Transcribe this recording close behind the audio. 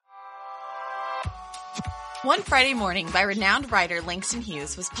One Friday Morning by renowned writer Langston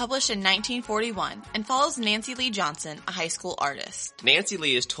Hughes was published in 1941 and follows Nancy Lee Johnson, a high school artist. Nancy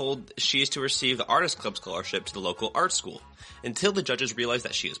Lee is told she is to receive the Artist Club scholarship to the local art school until the judges realize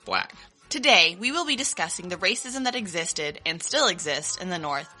that she is black. Today, we will be discussing the racism that existed and still exists in the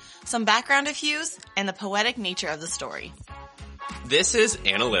North, some background of Hughes, and the poetic nature of the story. This is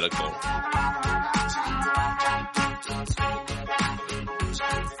Analytical.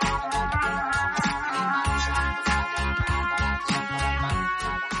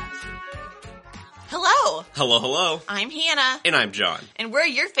 Hello! Hello. I'm Hannah. And I'm John. And we're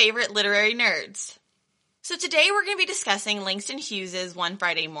your favorite literary nerds. So today we're going to be discussing Langston Hughes' One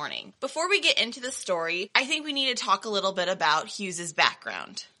Friday Morning. Before we get into the story, I think we need to talk a little bit about Hughes'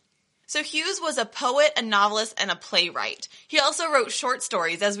 background. So Hughes was a poet, a novelist, and a playwright. He also wrote short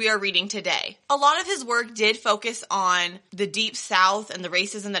stories, as we are reading today. A lot of his work did focus on the Deep South and the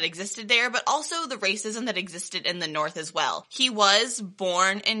racism that existed there, but also the racism that existed in the North as well. He was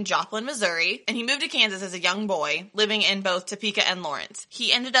born in Joplin, Missouri, and he moved to Kansas as a young boy, living in both Topeka and Lawrence.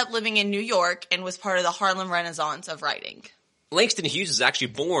 He ended up living in New York and was part of the Harlem Renaissance of writing. Langston Hughes was actually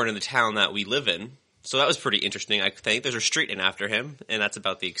born in the town that we live in, so that was pretty interesting, I think. There's a street named after him, and that's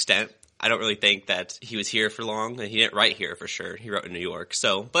about the extent. I don't really think that he was here for long, and he didn't write here for sure. He wrote in New York,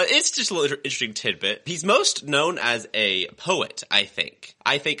 but it's just a little interesting tidbit. He's most known as a poet, I think.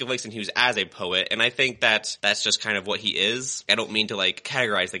 I think of Langston Hughes as a poet, and I think that that's just kind of what he is. I don't mean to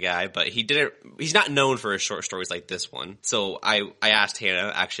categorize the guy, but he's not known for his short stories like this one. So I asked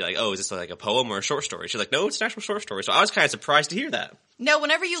Hannah actually is this like a poem or a short story? She's like, no, it's an actual short story. So I was kind of surprised to hear that. No,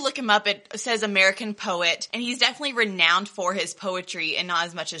 whenever you look him up, it says American poet, and he's definitely renowned for his poetry and not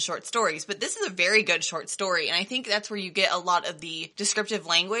as much as short stories. But this is a very good short story, and I think that's where you get a lot of the descriptive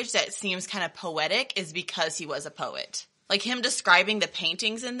language that seems kind of poetic is because he was a poet. Like him describing the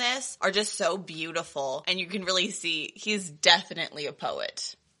paintings in this are just so beautiful, and you can really see he's definitely a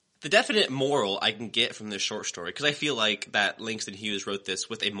poet. The definite moral I can get from this short story, because I feel like that Langston Hughes wrote this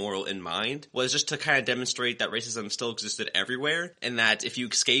with a moral in mind, was just to kind of demonstrate that racism still existed everywhere, and that if you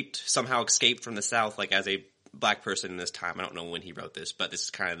somehow escaped from the South, like as a black person in this time, I don't know when he wrote this, but this is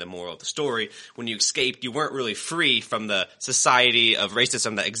kind of the moral of the story. When you escaped, you weren't really free from the society of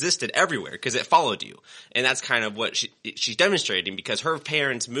racism that existed everywhere, because it followed you. And that's kind of what she's demonstrating, because her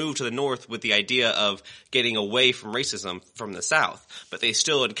parents moved to the North with the idea of getting away from racism from the South, but they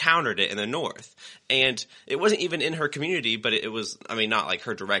still encountered it in the North. And it wasn't even in her community, but it was, not like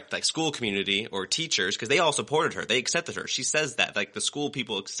her direct, school community or teachers, because they all supported her. They accepted her. She says that, the school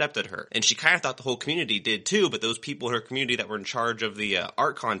people accepted her. And she kind of thought the whole community did too, but those people in her community that were in charge of the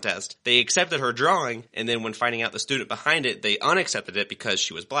art contest, they accepted her drawing, and then when finding out the student behind it, they unaccepted it because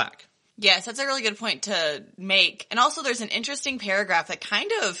she was black. Yes, that's a really good point to make. And also there's an interesting paragraph that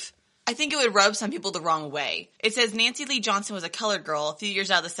I think it would rub some people the wrong way. It says Nancy Lee Johnson was a colored girl a few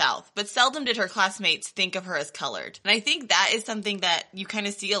years out of the South, but seldom did her classmates think of her as colored. And I think that is something that you kind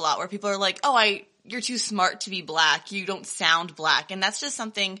of see a lot where people are like, you're too smart to be black. You don't sound black. And that's just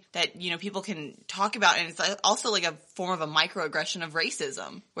something that, people can talk about. And it's also like a form of a microaggression of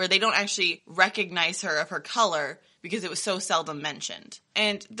racism where they don't actually recognize her of her color because it was so seldom mentioned.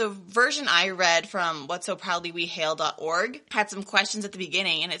 And the version I read from whatsoproudlywehail.org had some questions at the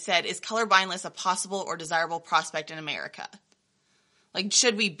beginning, and it said, is colorblindness a possible or desirable prospect in America?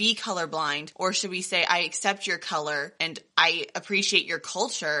 Should we be colorblind, or should we say, I accept your color and I appreciate your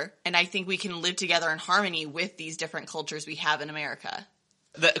culture, and I think we can live together in harmony with these different cultures we have in America?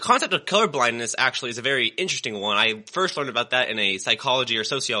 The concept of colorblindness actually is a very interesting one. I first learned about that in a psychology or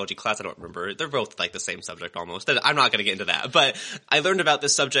sociology class. I don't remember. They're both the same subject almost. I'm not going to get into that. But I learned about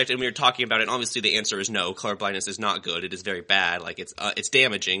this subject and we were talking about it. And obviously the answer is no. Colorblindness is not good. It is very bad. It's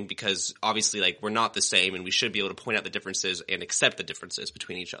damaging because obviously we're not the same and we should be able to point out the differences and accept the differences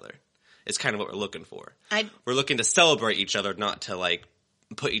between each other. It's kind of what we're looking for. We're looking to celebrate each other, not to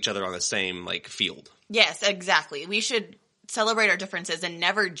put each other on the same field. Yes, exactly. We should celebrate our differences and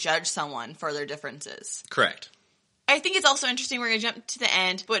never judge someone for their differences. Correct. I think it's also interesting, we're going to jump to the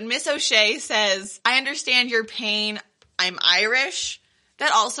end, but Miss O'Shea says, I understand your pain, I'm Irish.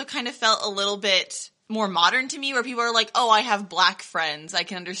 That also kind of felt a little bit more modern to me, where people are like, I have black friends, I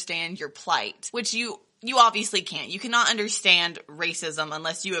can understand your plight, which you obviously can't. You cannot understand racism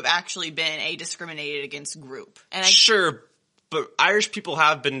unless you have actually been a discriminated against group. Sure, but Irish people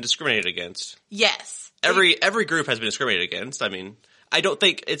have been discriminated against. Yes. Every group has been discriminated against. I don't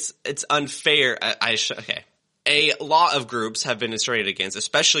think it's unfair. Okay. A lot of groups have been discriminated against,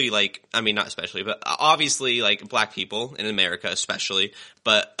 especially not especially, but obviously like black people in America especially,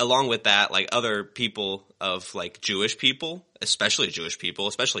 but along with that, like other people of like Jewish people,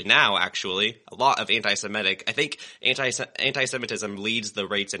 especially now actually, a lot of anti-Semitic, I think anti-Semitism leads the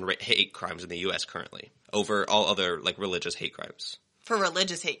rates in hate crimes in the US currently over all other like religious hate crimes. For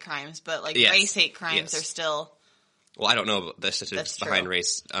religious hate crimes, but like race hate crimes are still... Well, I don't know the statistics behind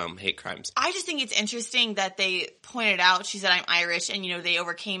race hate crimes. I just think it's interesting that they pointed out, she said, I'm Irish, and, they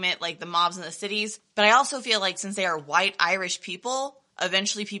overcame it, like the mobs in the cities. But I also feel like since they are white Irish people,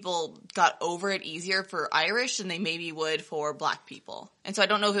 eventually people got over it easier for Irish than they maybe would for black people. And so I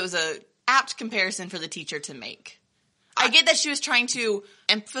don't know if it was a apt comparison for the teacher to make. I get that she was trying to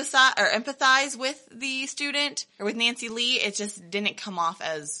empathize with the student, or with Nancy Lee. It just didn't come off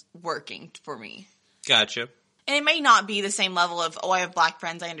as working for me. Gotcha. And it may not be the same level of, I have black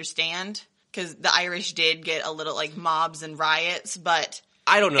friends, I understand. Because the Irish did get a little, like, mobs and riots, but...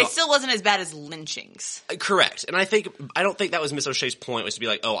 I don't know. It still wasn't as bad as lynchings. Correct. And I don't think that was Miss O'Shea's point, was to be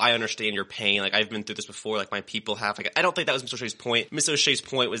like, oh, I understand your pain. Like, I've been through this before. Like, my people have. Like, I don't think that was Miss O'Shea's point. Miss O'Shea's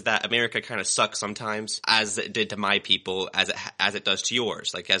point was that America kind of sucks sometimes, as it did to my people, as it does to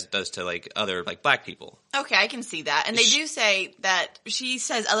yours. Like, as it does to, like, other, like, black people. Okay, I can see that. And they do say that she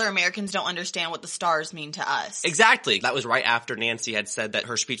says other Americans don't understand what the stars mean to us. Exactly. That was right after Nancy had said that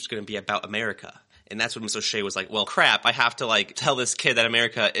her speech was going to be about America. And that's when Miss O'Shea was like, well, crap, I have to, like, tell this kid that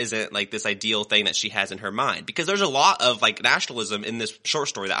America isn't, like, this ideal thing that she has in her mind. Because there's a lot of, like, nationalism in this short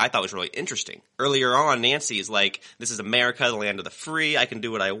story that I thought was really interesting. Earlier on, Nancy is like, this is America, the land of the free, I can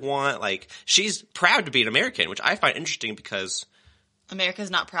do what I want. Like, she's proud to be an American, which I find interesting because... America's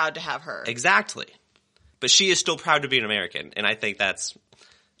not proud to have her. Exactly. But she is still proud to be an American, and I think that's...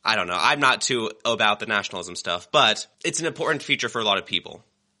 I don't know. I'm not too about the nationalism stuff, but it's an important feature for a lot of people.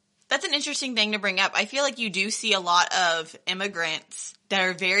 That's an interesting thing to bring up. I feel like you do see a lot of immigrants that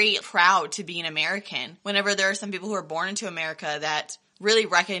are very proud to be an American whenever there are some people who are born into America that really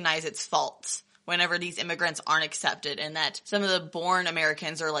recognize its faults whenever these immigrants aren't accepted, and that some of the born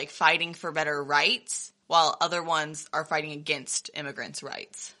Americans are like fighting for better rights while other ones are fighting against immigrants'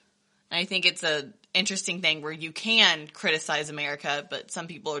 rights. And I think it's an interesting thing where you can criticize America, but some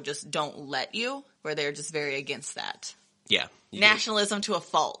people just don't let you, where they're just very against that. Yeah. Nationalism to a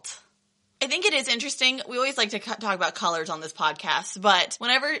fault. I think it is interesting. We always like to talk about colors on this podcast, but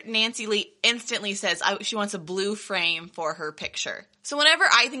whenever Nancy Lee instantly says she wants a blue frame for her picture. So whenever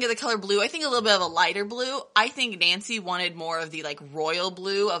I think of the color blue, I think a little bit of a lighter blue. I think Nancy wanted more of the like royal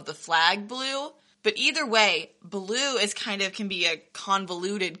blue of the flag blue. But either way, blue is can be a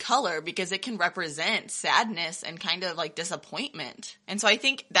convoluted color because it can represent sadness and kind of like disappointment. And so I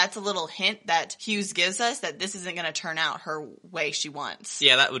think that's a little hint that Hughes gives us that this isn't going to turn out her way she wants.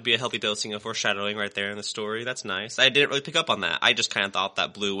 Yeah, that would be a healthy dosing of foreshadowing right there in the story. That's nice. I didn't really pick up on that. I just kind of thought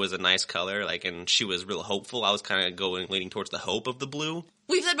that blue was a nice color, and she was real hopeful. I was kind of leaning towards the hope of the blue.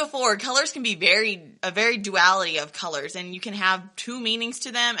 We've said before, colors can be a very duality of colors, and you can have two meanings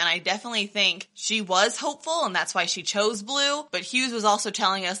to them, and I definitely think she was hopeful, and that's why she chose blue, but Hughes was also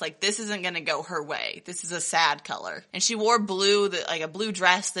telling us, this isn't gonna go her way. This is a sad color. And she wore blue, a blue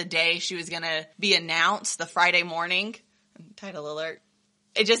dress the day she was gonna be announced, the Friday morning. Title alert.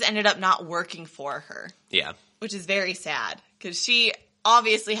 It just ended up not working for her. Yeah. Which is very sad, because she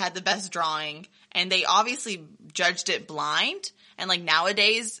obviously had the best drawing, and they obviously judged it blind. And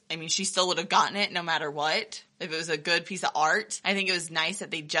nowadays, she still would have gotten it no matter what. If it was a good piece of art. I think it was nice that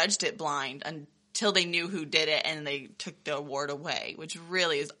they judged it blind until they knew who did it and they took the award away, which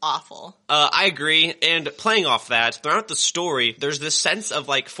really is awful. I agree. And playing off that, throughout the story, there's this sense of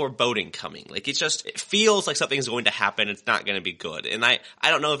foreboding coming. It feels like something's going to happen. It's not going to be good. And I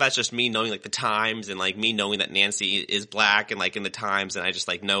don't know if that's just me knowing the times and me knowing that Nancy is black and in the times, and I just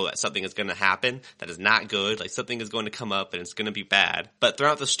know that something is going to happen that is not good. Something is going to come up and it's going to be bad. But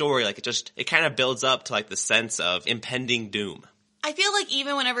throughout the story, it kind of builds up to the sense of impending doom. I feel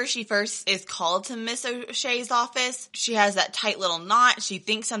even whenever she first is called to Miss O'Shea's office, she has that tight little knot, she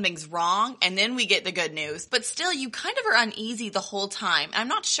thinks something's wrong, and then we get the good news. But still, you kind of are uneasy the whole time. I'm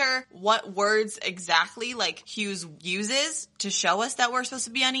not sure what words exactly, Hughes uses to show us that we're supposed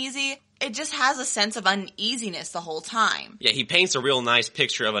to be uneasy. It just has a sense of uneasiness the whole time. Yeah, he paints a real nice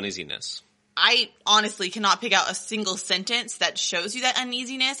picture of uneasiness. I honestly cannot pick out a single sentence that shows you that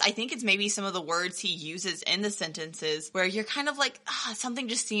uneasiness. I think it's maybe some of the words he uses in the sentences where you're kind of something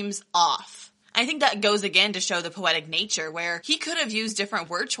just seems off. I think that goes again to show the poetic nature where he could have used different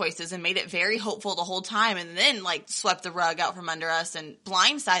word choices and made it very hopeful the whole time and then swept the rug out from under us and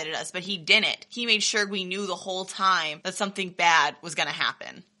blindsided us, but he didn't. He made sure we knew the whole time that something bad was going to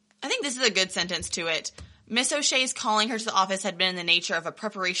happen. I think this is a good sentence to it. Miss O'Shea's calling her to the office had been in the nature of a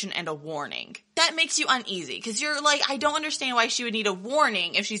preparation and a warning. That makes you uneasy, because you're like, I don't understand why she would need a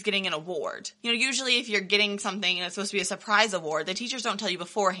warning if she's getting an award. You know, usually if you're getting something and it's supposed to be a surprise award, the teachers don't tell you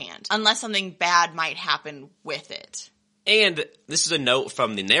beforehand, unless something bad might happen with it. And this is a note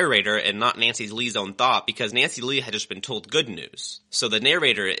from the narrator and not Nancy Lee's own thought, because Nancy Lee had just been told good news. So the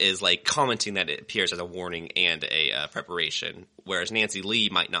narrator is like commenting that it appears as a warning and a preparation, whereas Nancy Lee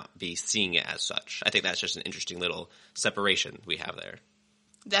might not be seeing it as such. I think that's just an interesting little separation we have there.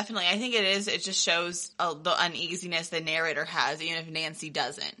 Definitely. I think it is. It just shows the uneasiness the narrator has, even if Nancy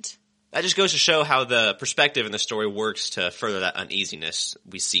doesn't. That just goes to show how the perspective in the story works to further that uneasiness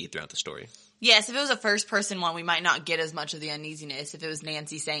we see throughout the story. Yes, if it was a first-person one, we might not get as much of the uneasiness if it was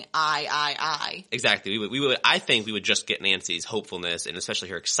Nancy saying, I. Exactly. I think we would just get Nancy's hopefulness and especially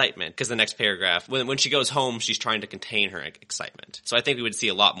her excitement, because the next paragraph, when she goes home, she's trying to contain her excitement. So I think we would see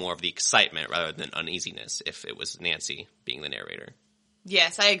a lot more of the excitement rather than uneasiness if it was Nancy being the narrator.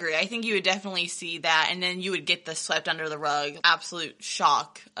 Yes, I agree. I think you would definitely see that, and then you would get the swept under the rug absolute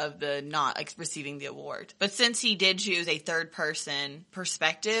shock of the not receiving the award. But since he did choose a third-person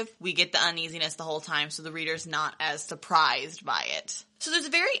perspective, we get the uneasiness the whole time, so the reader's not as surprised by it. So there's a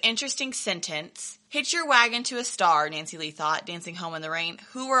very interesting sentence. Hitch your wagon to a star, Nancy Lee thought, dancing home in the rain.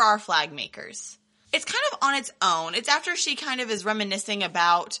 Who were our flag makers? It's kind of on its own. It's after she kind of is reminiscing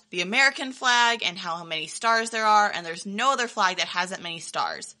about the American flag and how many stars there are, and there's no other flag that has that many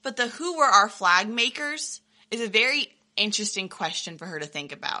stars. But the who were our flag makers is a very interesting question for her to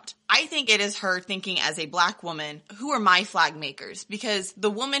think about. I think it is her thinking as a black woman, who are my flag makers? Because the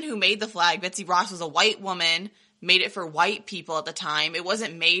woman who made the flag, Betsy Ross, was a white woman, made it for white people at the time. It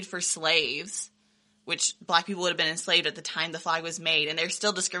wasn't made for slaves, which black people would have been enslaved at the time the flag was made, and they're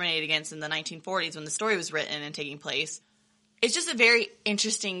still discriminated against in the 1940s when the story was written and taking place. It's just a very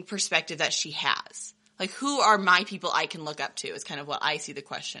interesting perspective that she has. Like, who are my people I can look up to is kind of what I see the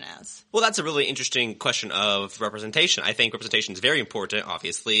question as. Well, that's a really interesting question of representation. I think representation is very important,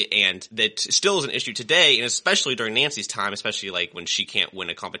 obviously, and that still is an issue today, and especially during Nancy's time, especially like when she can't win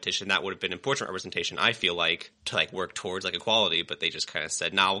a competition, that would have been important representation, I feel like, to like work towards like equality, but they just kind of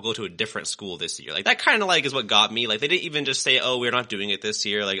said, nah, we'll go to a different school this year. Like, that kind of like is what got me. Like, they didn't even just say, oh, we're not doing it this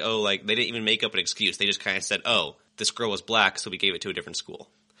year. Like, oh, like, they didn't even make up an excuse. They just kind of said, oh, this girl was black, so we gave it to a different school.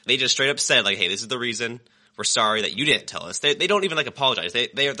 They just straight up said, like, hey, this is the reason. We're sorry that you didn't tell us. They don't even like apologize.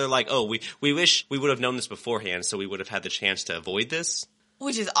 They're like, oh, we wish we would have known this beforehand, so we would have had the chance to avoid this.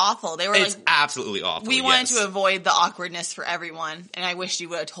 Which is awful. They were it's absolutely awful. We wanted to avoid the awkwardness for everyone, and I wish you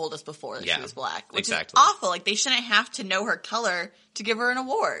would have told us before that she was black. Which is awful. Like, they shouldn't have to know her color to give her an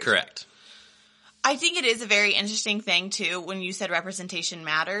award. Correct. I think it is a very interesting thing, too, when you said representation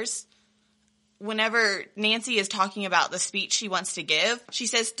matters. Whenever Nancy is talking about the speech she wants to give, she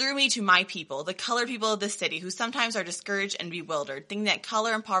says, through me to my people, the colored people of the city, who sometimes are discouraged and bewildered, thinking that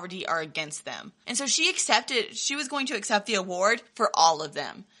color and poverty are against them. And so she was going to accept the award for all of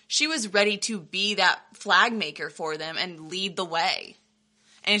them. She was ready to be that flag maker for them and lead the way.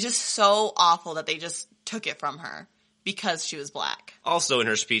 And it's just so awful that they just took it from her because she was black. Also in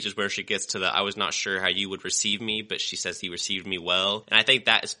her speech is where she gets to I was not sure how you would receive me, but she says he received me well. And I think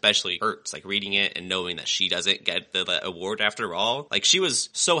that especially hurts, like reading it and knowing that she doesn't get the award after all. Like, she was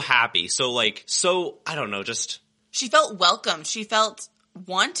so happy, I don't know, just... She felt welcome. She felt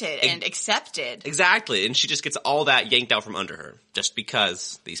wanted and accepted. Exactly. And she just gets all that yanked out from under her just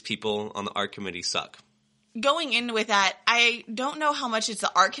because these people on the art committee suck. Going in with that, I don't know how much it's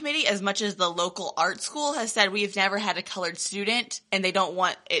the art committee as much as the local art school has said we've never had a colored student and they don't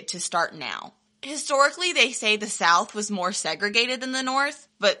want it to start now. Historically, they say the South was more segregated than the North,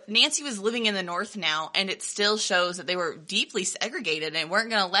 but Nancy was living in the North now, and it still shows that they were deeply segregated and weren't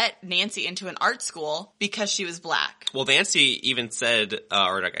going to let Nancy into an art school because she was black. Well, Nancy even said,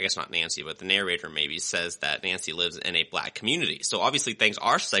 or I guess not Nancy, but the narrator maybe says that Nancy lives in a black community. So obviously things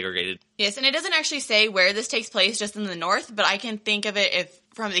are segregated. Yes, and it doesn't actually say where this takes place, just in the North, but I can think of it if,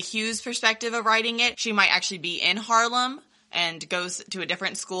 from the Hughes perspective of writing it, she might actually be in Harlem and goes to a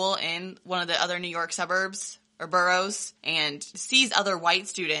different school in one of the other New York suburbs or boroughs and sees other white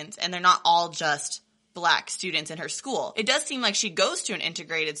students, and they're not all just black students in her school. It does seem like she goes to an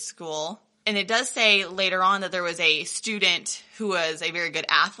integrated school, and it does say later on that there was a student who was a very good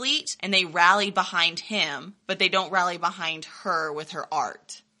athlete, and they rallied behind him, but they don't rally behind her with her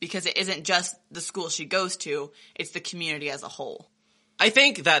art, because it isn't just the school she goes to, it's the community as a whole. I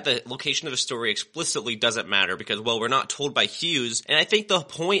think that the location of the story explicitly doesn't matter because, well, we're not told by Hughes, and I think the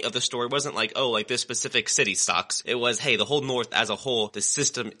point of the story wasn't like, oh, like this specific city sucks. It was, hey, the whole North as a whole, the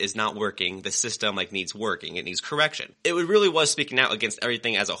system is not working. The system, like, needs working. It needs correction. It really was speaking out against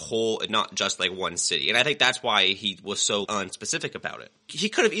everything as a whole and not just, like, one city. And I think that's why he was so unspecific about it. He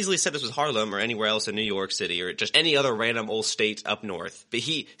could have easily said this was Harlem or anywhere else in New York City or just any other random old state up north. But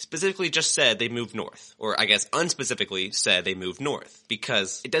he specifically just said they moved north. Or I guess unspecifically said they moved north.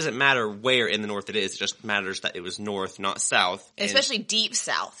 Because it doesn't matter where in the north it is. It just matters that it was north, not south. Especially deep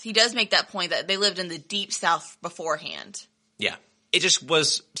south. He does make that point that they lived in the deep south beforehand. Yeah. It just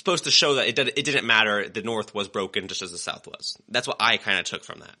was supposed to show that it didn't matter. The north was broken just as the south was. That's what I kind of took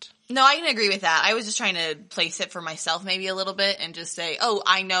from that. No, I can agree with that. I was just trying to place it for myself maybe a little bit and just say, oh,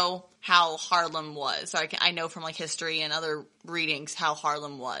 I know how Harlem was. So I know from like history and other readings how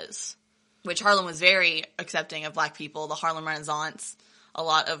Harlem was. Which Harlem was very accepting of black people. The Harlem Renaissance. A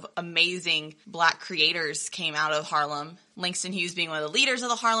lot of amazing black creators came out of Harlem. Langston Hughes being one of the leaders of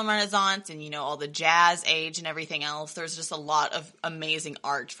the Harlem Renaissance and, you know, all the jazz age and everything else. There's just a lot of amazing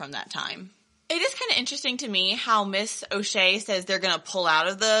art from that time. It is kind of interesting to me how Miss O'Shea says they're going to pull out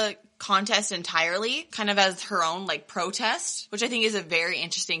of the contest entirely, kind of as her own, like, protest, which I think is a very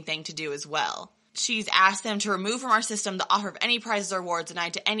interesting thing to do as well. She's asked them to remove from our system the offer of any prizes or awards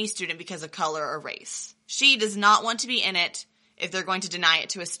denied to any student because of color or race. She does not want to be in it if they're going to deny it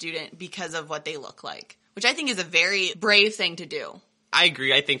to a student because of what they look like, which I think is a very brave thing to do. I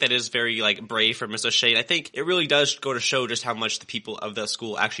agree. I think that is very, like, brave for Miss O'Shea. And I think it really does go to show just how much the people of the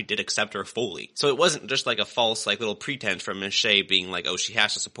school actually did accept her fully. So it wasn't just like a false, like, little pretense from Miss O'Shea being like, oh, she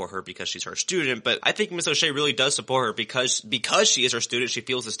has to support her because she's her student. But I think Miss O'Shea really does support her because she is her student, she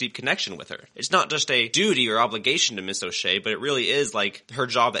feels this deep connection with her. It's not just a duty or obligation to Miss O'Shea, but it really is, like, her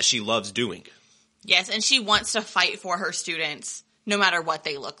job that she loves doing. Yes, and she wants to fight for her students no matter what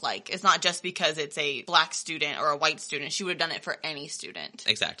they look like. It's not just because it's a black student or a white student. She would have done it for any student.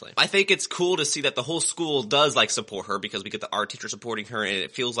 Exactly. I think it's cool to see that the whole school does, like, support her because we get the art teacher supporting her and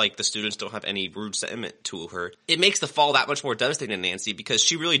it feels like the students don't have any rude sentiment to her. It makes the fall that much more devastating to Nancy because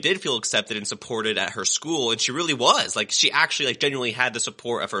she really did feel accepted and supported at her school, and she really was. Like, she actually, like, genuinely had the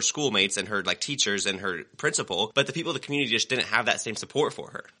support of her schoolmates and her, like, teachers and her principal, but the people of the community just didn't have that same support for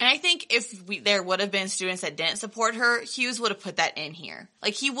her. And I think if there would have been students that didn't support her, Hughes would have put that in here.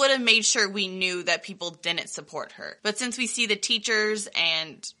 Like, he would have made sure we knew that people didn't support her. But since we see the teachers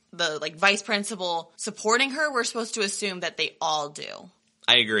and the, like, vice principal supporting her, we're supposed to assume that they all do.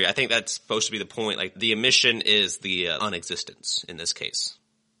 I agree. I think that's supposed to be the point. Like, the omission is the unexistence in this case.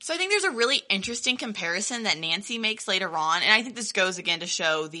 So I think there's a really interesting comparison that Nancy makes later on, and I think this goes again to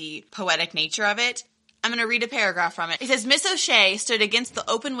show the poetic nature of it. I'm going to read a paragraph from it. It says, Miss O'Shea stood against the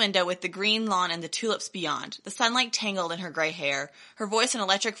open window with the green lawn and the tulips beyond, the sunlight tangled in her gray hair, her voice an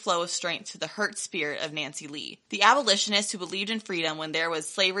electric flow of strength to the hurt spirit of Nancy Lee. The abolitionist who believed in freedom when there was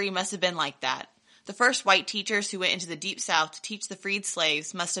slavery must have been like that. The first white teachers who went into the Deep South to teach the freed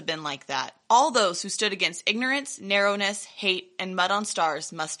slaves must have been like that. All those who stood against ignorance, narrowness, hate, and mud on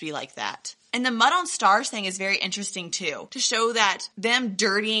stars must be like that. And the mud on stars thing is very interesting too, to show that them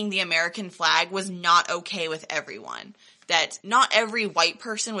dirtying the American flag was not okay with everyone. That not every white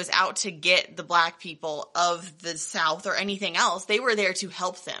person was out to get the black people of the South or anything else. They were there to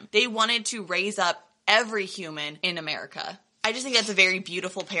help them. They wanted to raise up every human in America. I just think that's a very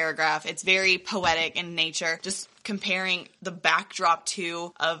beautiful paragraph. It's very poetic in nature. Just comparing the backdrop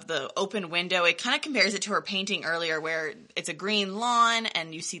too of the open window. It kind of compares it to her painting earlier where it's a green lawn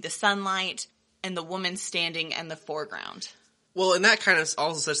and you see the sunlight and the woman standing in the foreground. Well, and that kind of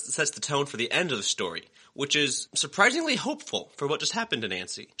also sets the tone for the end of the story, which is surprisingly hopeful for what just happened to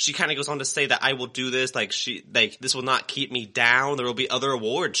Nancy. She kind of goes on to say that I will do this, this will not keep me down, there will be other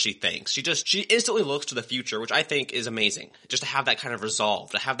awards, she thinks. She instantly looks to the future, which I think is amazing. Just to have that kind of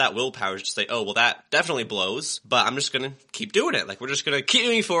resolve, to have that willpower to say, oh, well, that definitely blows, but I'm just gonna keep doing it. Like, we're just gonna keep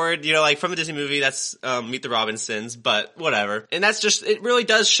moving forward, you know, like from the Disney movie, that's Meet the Robinsons, but whatever. And that's just, it really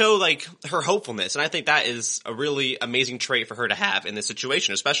does show, like, her hopefulness, and I think that is a really amazing trait for her to have in this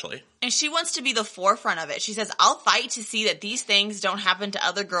situation, especially. And she wants to be the forefront of it. She says, I'll fight to see that these things don't happen to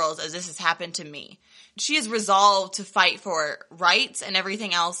other girls as this has happened to me. She is resolved to fight for rights and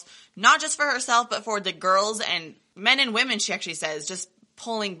everything else, not just for herself, but for the girls and men and women, she actually says, just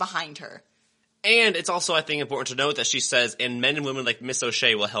pulling behind her. And it's also, I think, important to note that she says, and men and women like Miss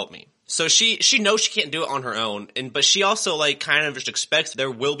O'Shea will help me. So she knows she can't do it on her own, but she also, like, kind of just expects there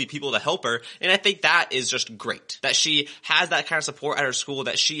will be people to help her, and I think that is just great. That she has that kind of support at her school,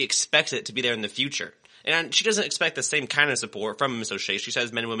 that she expects it to be there in the future. And she doesn't expect the same kind of support from Miss O'Shea. She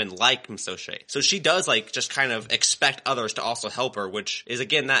says men and women like Miss O'Shea. So she does like just kind of expect others to also help her, which is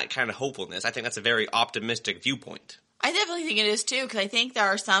again that kind of hopefulness. I think that's a very optimistic viewpoint. I definitely think it is too, because I think there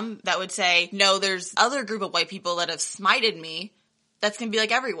are some that would say, no, there's other group of white people that have smited me. That's going to be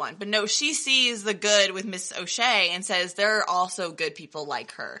like everyone. But no, she sees the good with Miss O'Shea and says there are also good people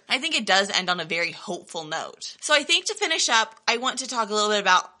like her. I think it does end on a very hopeful note. So I think to finish up, I want to talk a little bit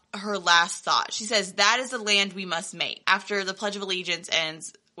about her last thought. She says, that is the land we must make. After the Pledge of Allegiance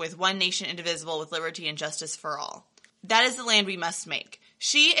ends with one nation indivisible with liberty and justice for all. That is the land we must make.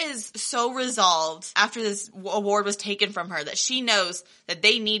 She is so resolved after this award was taken from her that she knows that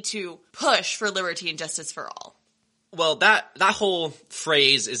they need to push for liberty and justice for all. Well, that whole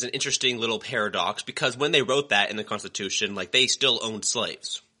phrase is an interesting little paradox because when they wrote that in the Constitution, like, they still owned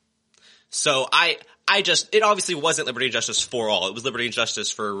slaves. So it obviously wasn't liberty and justice for all. It was liberty and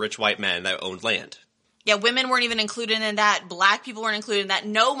justice for rich white men that owned land. Yeah, women weren't even included in that. Black people weren't included in that.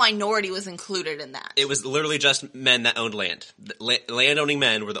 No minority was included in that. It was literally just men that owned land. Land-owning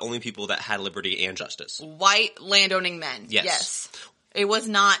men were the only people that had liberty and justice. White land-owning men. Yes. It was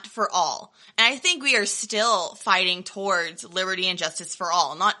not for all. And I think we are still fighting towards liberty and justice for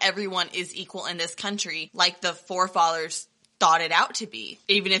all. Not everyone is equal in this country like the forefathers thought it out to be,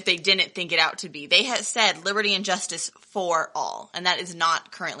 even if they didn't think it out to be. They had said liberty and justice for all, and that is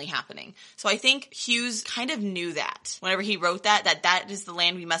not currently happening. So I think Hughes kind of knew that whenever he wrote that is the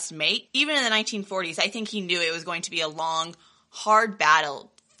land we must make. Even in the 1940s, I think he knew it was going to be a long, hard battle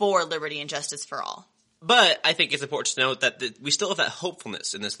for liberty and justice for all. But I think it's important to note that we still have that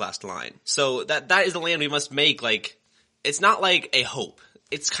hopefulness in this last line. So that is the land we must make. Like, it's not like a hope.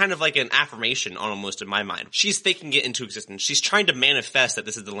 It's kind of like an affirmation almost in my mind. She's thinking it into existence. She's trying to manifest that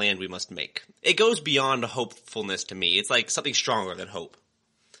this is the land we must make. It goes beyond hopefulness to me. It's like something stronger than hope.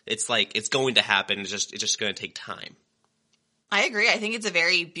 It's like it's going to happen. It's just going to take time. I agree. I think it's a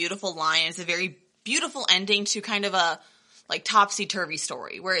very beautiful line. It's a very beautiful ending to kind of a like topsy-turvy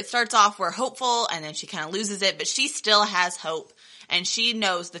story where it starts off we're hopeful and then she kind of loses it, but she still has hope and she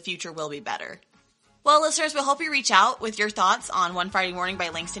knows the future will be better. Well, listeners, we hope you reach out with your thoughts on One Friday Morning by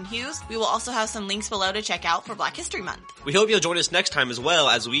Langston Hughes. We will also have some links below to check out for Black History Month. We hope you'll join us next time as well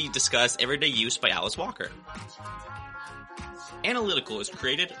as we discuss Everyday Use by Alice Walker. Analytical is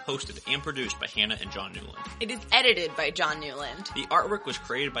created, hosted, and produced by Hannah and John Newland. It is edited by John Newland. The artwork was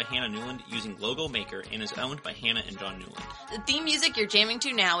created by Hannah Newland using Logo Maker and is owned by Hannah and John Newland. The theme music you're jamming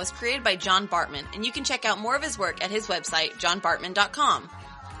to now is created by John Bartman, and you can check out more of his work at his website, johnbartman.com.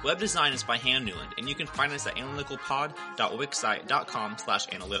 Web design is by Hannah Newland, and you can find us at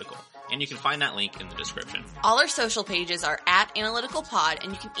analyticalpod.wixsite.com/analytical. And you can find that link in the description. All our social pages are at analyticalpod,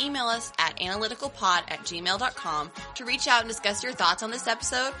 and you can email us at analyticalpod@gmail.com to reach out and discuss your thoughts on this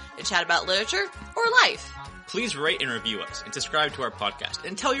episode, to chat about literature or life. Please rate and review us, and subscribe to our podcast,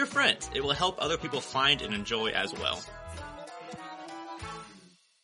 and tell your friends. It will help other people find and enjoy as well.